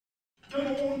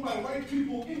owned by white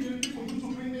people, Indian people used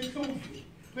to bring their clothes.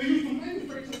 They used to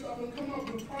manufacture stuff and come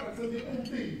up with products and their own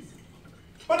things.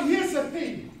 But here's the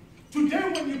thing. Today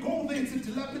when you go there, it's a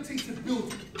dilapidated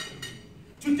building.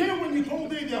 Today when you go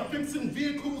there, they are fixing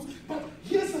vehicles. But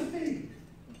here's the thing.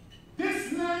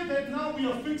 This land that now we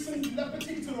are fixing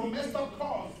dilapidated or messed up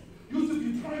cars used to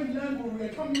be prime land where we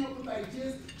are coming up with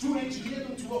ideas to engineer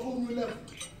them to a whole new level.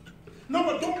 Now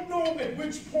I don't know at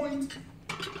which point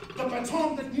the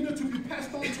baton that needed to be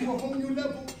passed on to a whole new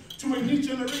level, to a new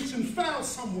generation, fell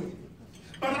somewhere.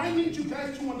 But I need you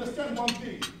guys to understand one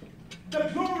thing. The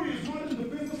glory is not in the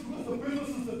business because the business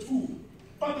is a tool.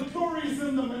 But the glory is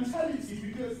in the mentality,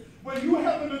 because when you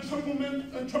have an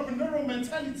entrepreneurial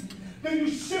mentality, then you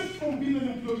shift from being an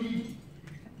employee.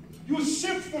 You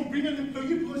shift from being an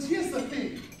employee because here's the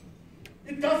thing.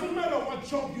 It doesn't matter what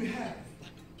job you have.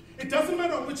 It doesn't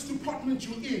matter which department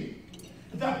you're in.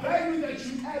 The value that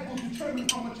you add will determine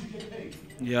how much you get paid.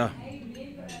 Yeah.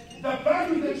 The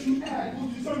value that you add will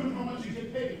determine how much you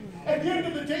get paid. At the end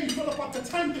of the day, it's all about the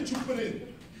time that you put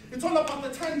in. It's all about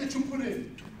the time that you put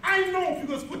in. I know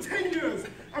because for 10 years,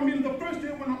 I mean, the first day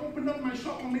when I opened up my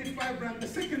shop, I made 5 rand. The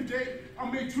second day, I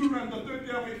made 2 rand. The third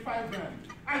day, I made 5 rand.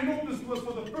 I know this was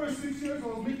for the first 6 years, I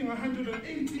was making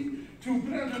 180 to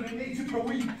 380 per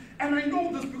week. And I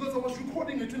know this because I was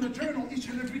recording it in a journal each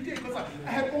and every day because I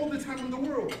had all the time in the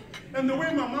world. And the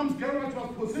way my mom's garage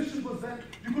was positioned was that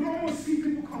you could almost see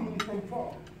people coming from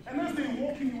far. And as they're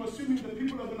walking, you're assuming that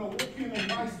people are going to walk in and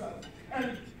buy stuff.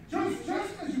 And just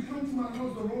as you come to my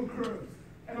house, the road curves.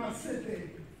 And I sit there,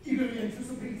 eagerly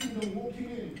anticipating them walking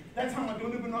in. That time I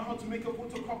don't even know how to make a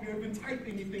photocopy or even type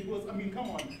anything. Because, I mean, come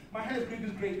on, my highest grade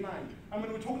is grade 9. I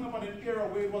mean, we're talking about an era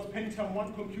where it was Pentium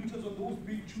 1 computers on those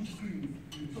big 2 screens.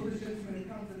 So this gentleman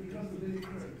comes and he comes and then he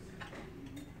curves.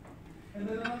 And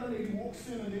then another lady walks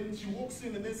in and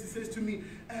then she says to me,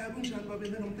 and then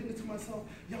I'm thinking to myself,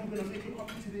 yeah, I'm going to make a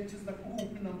copy today. And she's like, oh,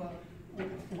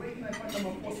 where can I find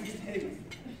number 468?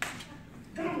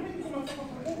 Then I'm thinking to myself,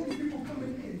 all these people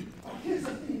coming in. But here's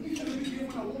the thing, each and every day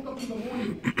when I woke up in the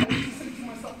morning, I used to say to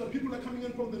myself that people are coming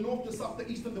in from the north, the south,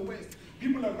 the east, and the west.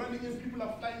 People are running in, people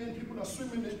are flying in, people are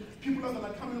swimming in, people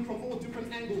are coming from all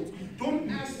different angles.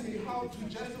 Don't ask me how to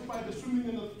justify the swimming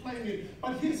and the flying in.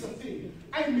 But here's the thing,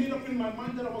 I made up in my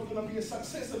mind that I was going to be a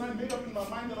success, and I made up in my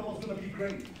mind that I was going to be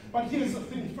great. But here's the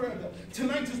thing further,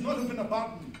 tonight is not even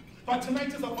about me. But tonight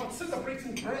is about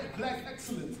celebrating black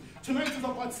excellence. Tonight is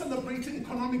about celebrating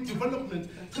economic development.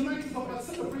 Tonight is about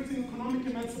celebrating economic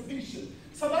emancipation.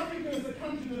 South Africa is a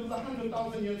country that is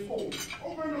 100,000 years old.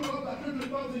 Over and above the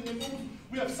 100,000 years old,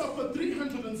 we have suffered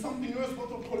 300 and something years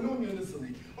worth of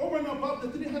colonialism. Over and above the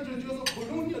 300 years of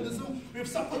colonialism, we have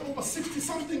suffered over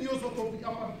 60-something years worth of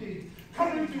apartheid.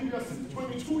 Currently, we are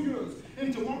 22 years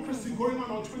in democracy going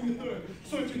on our 23rd.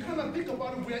 So if you kind of think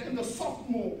about it, we are in the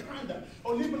sophomore,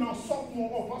 or living our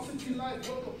sophomore or varsity life,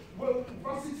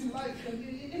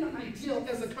 in an ideal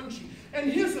as a country.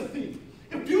 And here's the thing,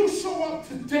 if you show up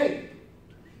today,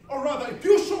 or rather, if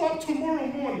you show up tomorrow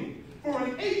morning for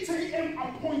an 8 a.m.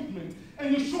 appointment,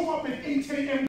 and you show up at 8 a.m.